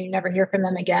walk away and you never hear from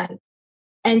them again.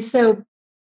 And so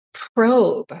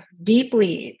probe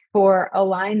deeply for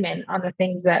alignment on the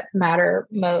things that matter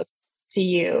most to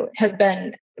you has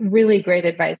been really great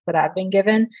advice that I've been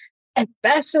given,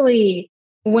 especially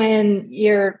when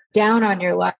you're down on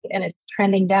your luck and it's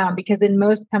trending down, because in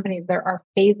most companies, there are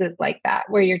phases like that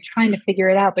where you're trying to figure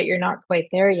it out, but you're not quite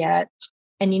there yet.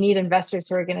 And you need investors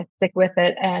who are going to stick with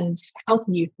it and help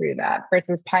you through that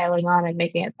versus piling on and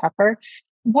making it tougher.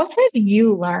 What have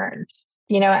you learned,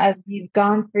 as you've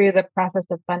gone through the process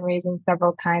of fundraising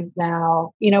several times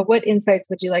now? What insights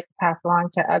would you like to pass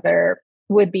along to other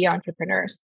would-be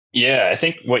entrepreneurs? Yeah, I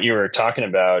think what you were talking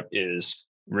about is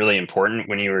really important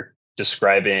when you were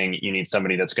describing you need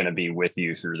somebody that's going to be with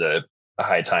you through the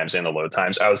high times and the low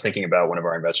times. I was thinking about one of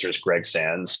our investors, Greg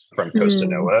Sands from Costa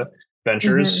Noa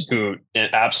Ventures, who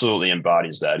absolutely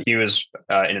embodies that. He was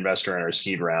an investor in our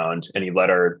seed round, and he led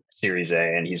our Series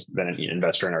A, and he's been an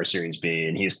investor in our Series B,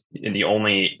 and he's the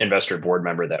only investor board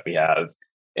member that we have.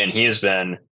 And he has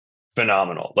been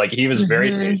phenomenal. Like, he was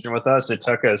very patient with us. It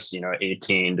took us,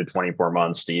 18 to 24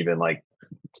 months to even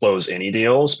close any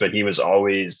deals, but he was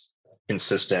always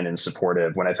consistent and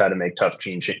supportive. When I've had to make tough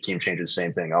team changes,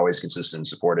 same thing, always consistent and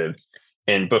supportive.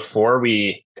 And before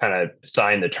we kind of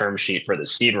signed the term sheet for the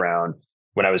seed round,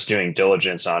 when I was doing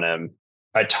diligence on him,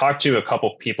 I talked to a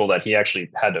couple people that he actually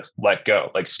had to let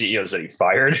go, like CEOs that he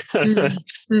fired.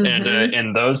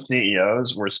 And those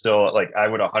CEOs were still I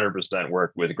would 100%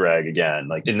 work with Greg again.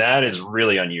 And that is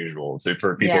really unusual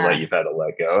for people that you've had to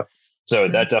let go. So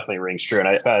that definitely rings true. And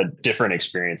I've had different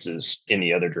experiences in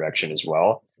the other direction as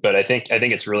well. But I think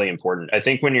it's really important. I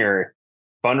think when you're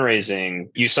fundraising,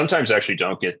 you sometimes actually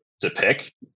don't get to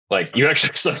pick. You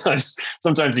actually sometimes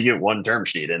you get one term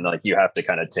sheet and you have to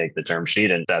kind of take the term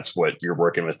sheet, and that's what you're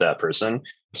working with that person.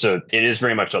 So it is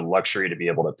very much a luxury to be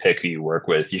able to pick who you work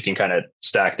with. You can kind of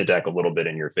stack the deck a little bit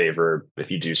in your favor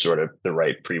if you do sort of the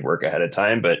right pre-work ahead of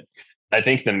time. But I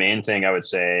think the main thing I would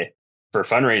say for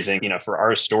fundraising, for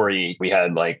our story, we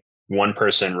had one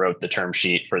person wrote the term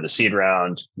sheet for the seed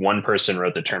round. One person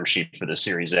wrote the term sheet for the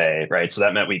Series A, right? So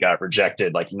that meant we got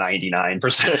rejected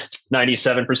 99%,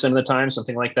 97% of the time,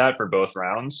 something like that for both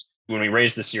rounds. When we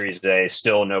raised the Series A,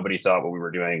 still nobody thought what we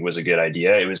were doing was a good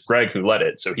idea. It was Greg who led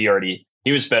it. So he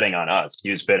was betting on us. He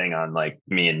was betting on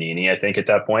me and Nini, I think, at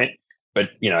that point.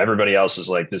 But, everybody else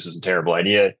was this is a terrible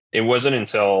idea. It wasn't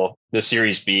until the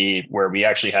Series B where we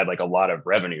actually had a lot of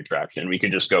revenue traction. We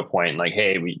could just go point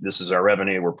hey, this is our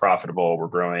revenue. We're profitable. We're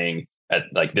growing at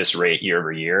this rate year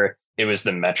over year. It was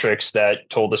the metrics that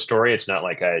told the story. It's not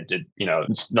like I did,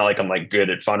 it's not like I'm good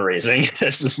at fundraising.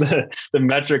 It's just the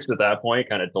metrics at that point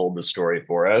kind of told the story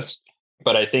for us.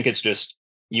 But I think it's just,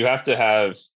 you have to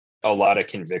have a lot of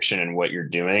conviction in what you're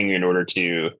doing in order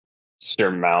to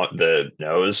surmount the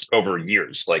no's over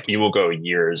years. You will go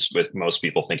years with most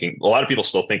people thinking, a lot of people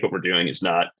still think what we're doing is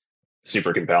not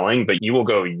super compelling, but you will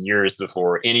go years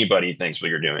before anybody thinks what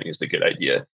you're doing is a good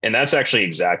idea. And that's actually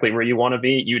exactly where you want to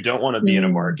be. You don't want to be in a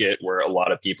market where a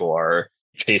lot of people are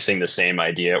chasing the same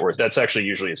idea, or that's actually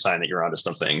usually a sign that you're onto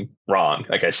something wrong.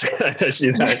 Like I said, I see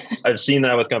that. I've seen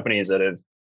that with companies that have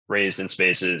raised in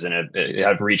spaces and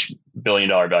have reached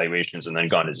billion-dollar valuations and then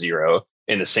gone to zero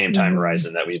in the same time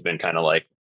horizon that we've been kind of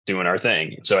doing our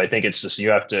thing. So I think it's just, you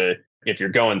have to, if you're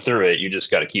going through it, you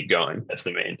just got to keep going. That's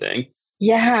the main thing.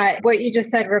 Yeah. What you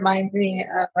just said reminds me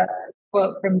of a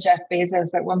quote from Jeff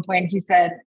Bezos. At one point, he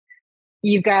said,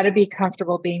 "You've got to be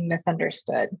comfortable being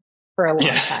misunderstood for a long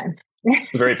time.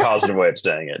 Very positive way of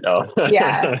saying it. Oh.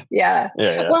 Yeah.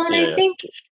 Well, and I think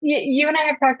you and I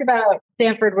have talked about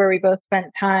Stanford, where we both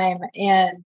spent time,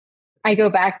 and I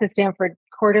go back to Stanford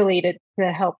quarterly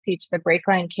to help teach the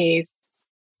Breakline case.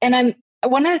 And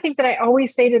one of the things that I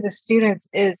always say to the students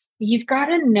is you've got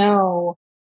to know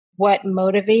what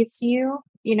motivates you,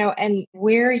 and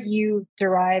where you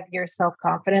derive your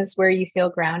self-confidence, where you feel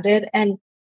grounded. And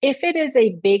if it is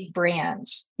a big brand,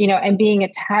 and being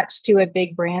attached to a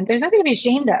big brand, there's nothing to be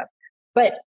ashamed of,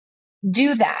 but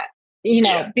do that,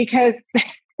 because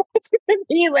it's going to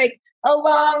be like a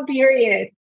long period,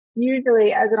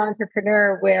 usually as an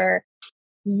entrepreneur, where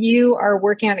you are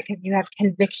working on it because you have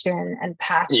conviction and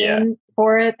passion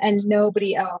for it, and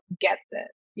nobody else gets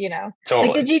it, Totally.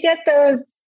 Like, did you get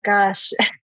those? Gosh,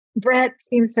 Brett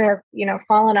seems to have,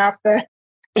 fallen off the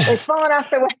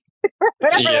way.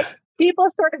 Whatever. Like, people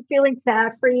sort of feeling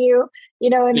sad for you,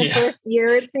 in the first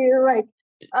year or two, like,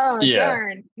 oh,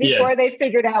 darn, before they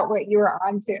figured out what you were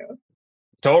onto.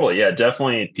 Totally. Yeah,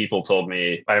 definitely. People told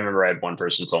me, I remember I had one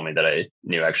person told me that I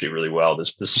knew actually really well.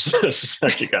 This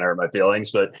actually kind of hurt my feelings,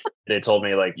 but they told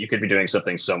me, like, you could be doing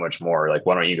something so much more. Like,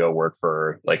 why don't you go work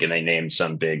for, like, and they named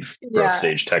some big growth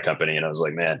stage tech company. And I was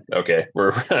like, man, okay,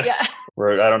 we're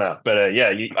I don't know. But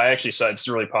I actually saw it's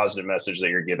a really positive message that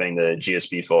you're giving the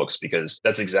GSB folks, because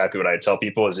that's exactly what I tell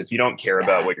people is if you don't care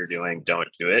about what you're doing, don't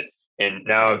do it. And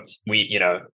now we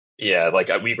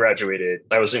graduated,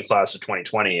 I was in class of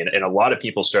 2020, and a lot of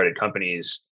people started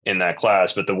companies in that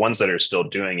class, but the ones that are still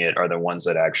doing it are the ones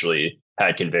that actually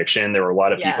had conviction. There were a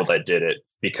lot of people that did it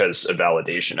because of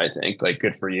validation. I think, like,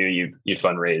 good for you. You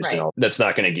fundraised, and all. That's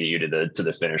not going to get you to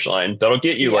the finish line. That'll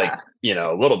get you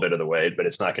a little bit of the way, but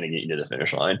it's not going to get you to the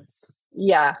finish line.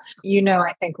 Yeah.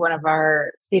 I think one of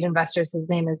our seed investors, his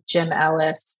name is Jim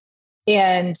Ellis.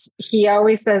 And he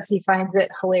always says he finds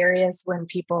it hilarious when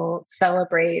people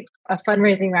celebrate a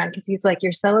fundraising round, because he's like,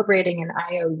 you're celebrating an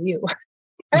IOU.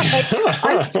 Like,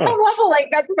 on some level, like,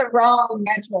 that's the wrong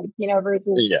metric,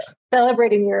 versus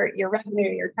celebrating your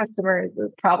revenue, your customers,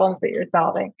 the problems that you're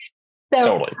solving. So,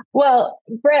 totally. Well,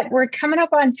 Brett, we're coming up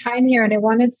on time here, and I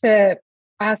wanted to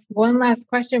ask one last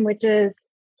question, which is,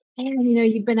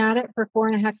 you've been at it for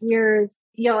 4.5 years.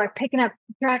 Y'all are picking up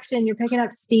traction. You're picking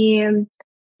up steam.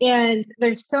 And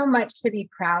there's so much to be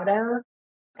proud of.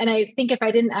 And I think if I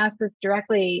didn't ask this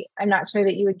directly, I'm not sure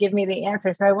that you would give me the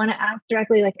answer. So I want to ask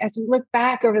directly, like, as you look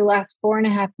back over the last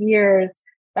 4.5 years,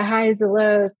 the highs, the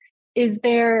lows, is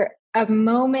there a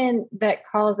moment that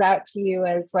calls out to you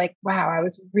as like, wow, I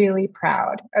was really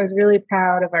proud. I was really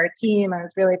proud of our team. I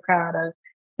was really proud of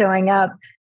showing up.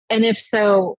 And if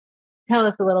so, tell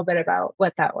us a little bit about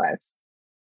what that was.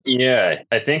 Yeah,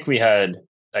 I think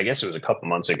I guess it was a couple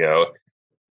months ago,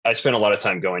 I spent a lot of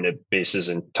time going to bases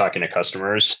and talking to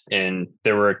customers. And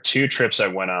there were 2 trips I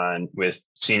went on with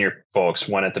senior folks,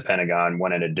 one at the Pentagon,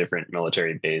 one at a different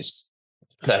military base,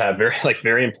 that have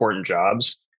very important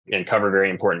jobs and cover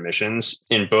very important missions.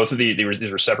 In both of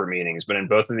these were separate meetings, but in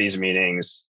both of these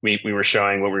meetings, we were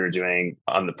showing what we were doing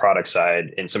on the product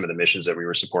side and some of the missions that we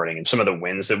were supporting and some of the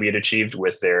wins that we had achieved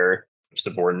with their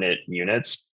subordinate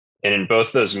units. And in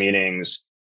both those meetings,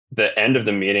 the end of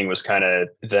the meeting was kind of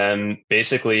them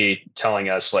basically telling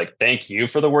us, like, thank you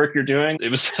for the work you're doing. It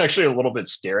was actually a little bit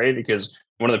scary, because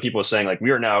one of the people was saying, like,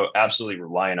 we are now absolutely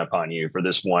relying upon you for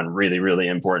this one really, really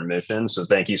important mission. So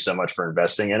thank you so much for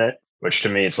investing in it. Which to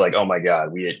me, it's like, oh my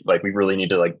God, we really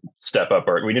need to, like, step up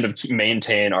we need to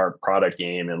maintain our product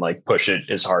game and, like, push it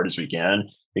as hard as we can,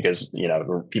 because,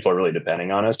 people are really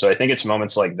depending on us. So I think it's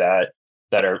moments like that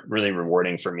are really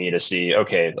rewarding for me to see,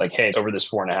 okay, like, hey, over this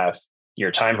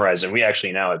 4.5-year time horizon, we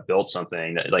actually now have built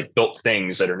something that, like, built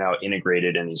things that are now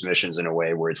integrated in these missions in a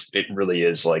way where it really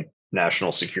is like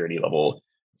national security level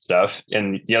stuff.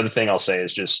 And the other thing I'll say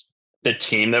is just the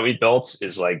team that we built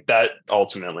is, like, that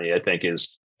ultimately, I think,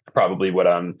 is probably what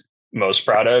I'm most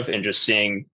proud of. And just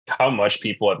seeing how much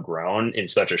people have grown in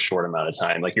such a short amount of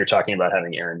time. Like, you're talking about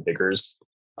having Erin Biggers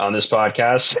on this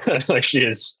podcast. Like,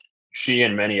 she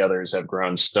and many others have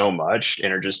grown so much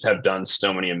and have done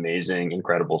so many amazing,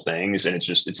 incredible things. And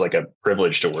it's like a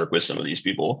privilege to work with some of these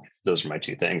people. Those are my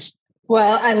 2 things.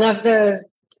 Well, I love those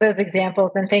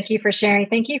examples. And thank you for sharing.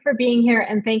 Thank you for being here.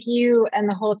 And thank you and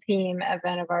the whole team at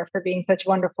Vannevar for being such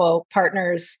wonderful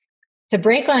partners to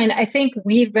Breakline. I think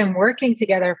we've been working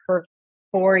together for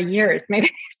 4 years, maybe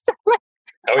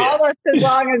almost as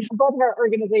long as both of our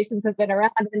organizations have been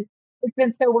around. And it's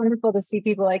been so wonderful to see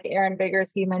people like Erin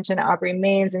Biggers, you mentioned Aubrey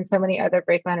Maines, and so many other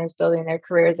Breakliners building their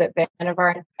careers at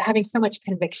Vannevar and having so much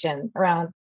conviction around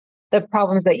the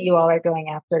problems that you all are going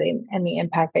after and the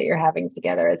impact that you're having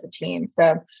together as a team.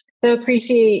 So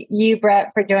appreciate you,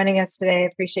 Brett, for joining us today.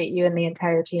 Appreciate you and the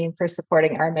entire team for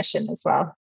supporting our mission as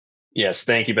well. Yes,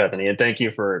 thank you, Bethany. And thank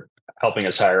you for helping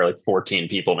us hire like 14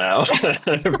 people now from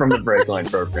the Breakline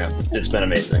program. It's been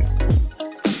amazing.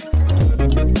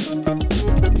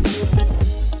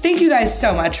 Thank you guys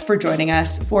so much for joining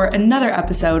us for another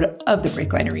episode of the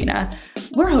Breakline Arena.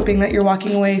 We're hoping that you're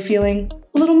walking away feeling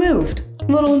a little moved, a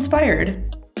little inspired.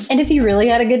 And if you really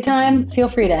had a good time, feel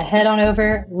free to head on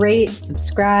over, rate,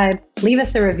 subscribe, leave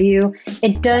us a review.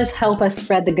 It does help us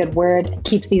spread the good word. It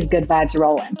keeps these good vibes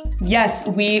rolling. Yes,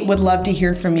 we would love to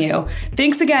hear from you.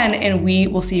 Thanks again, and we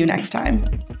will see you next time.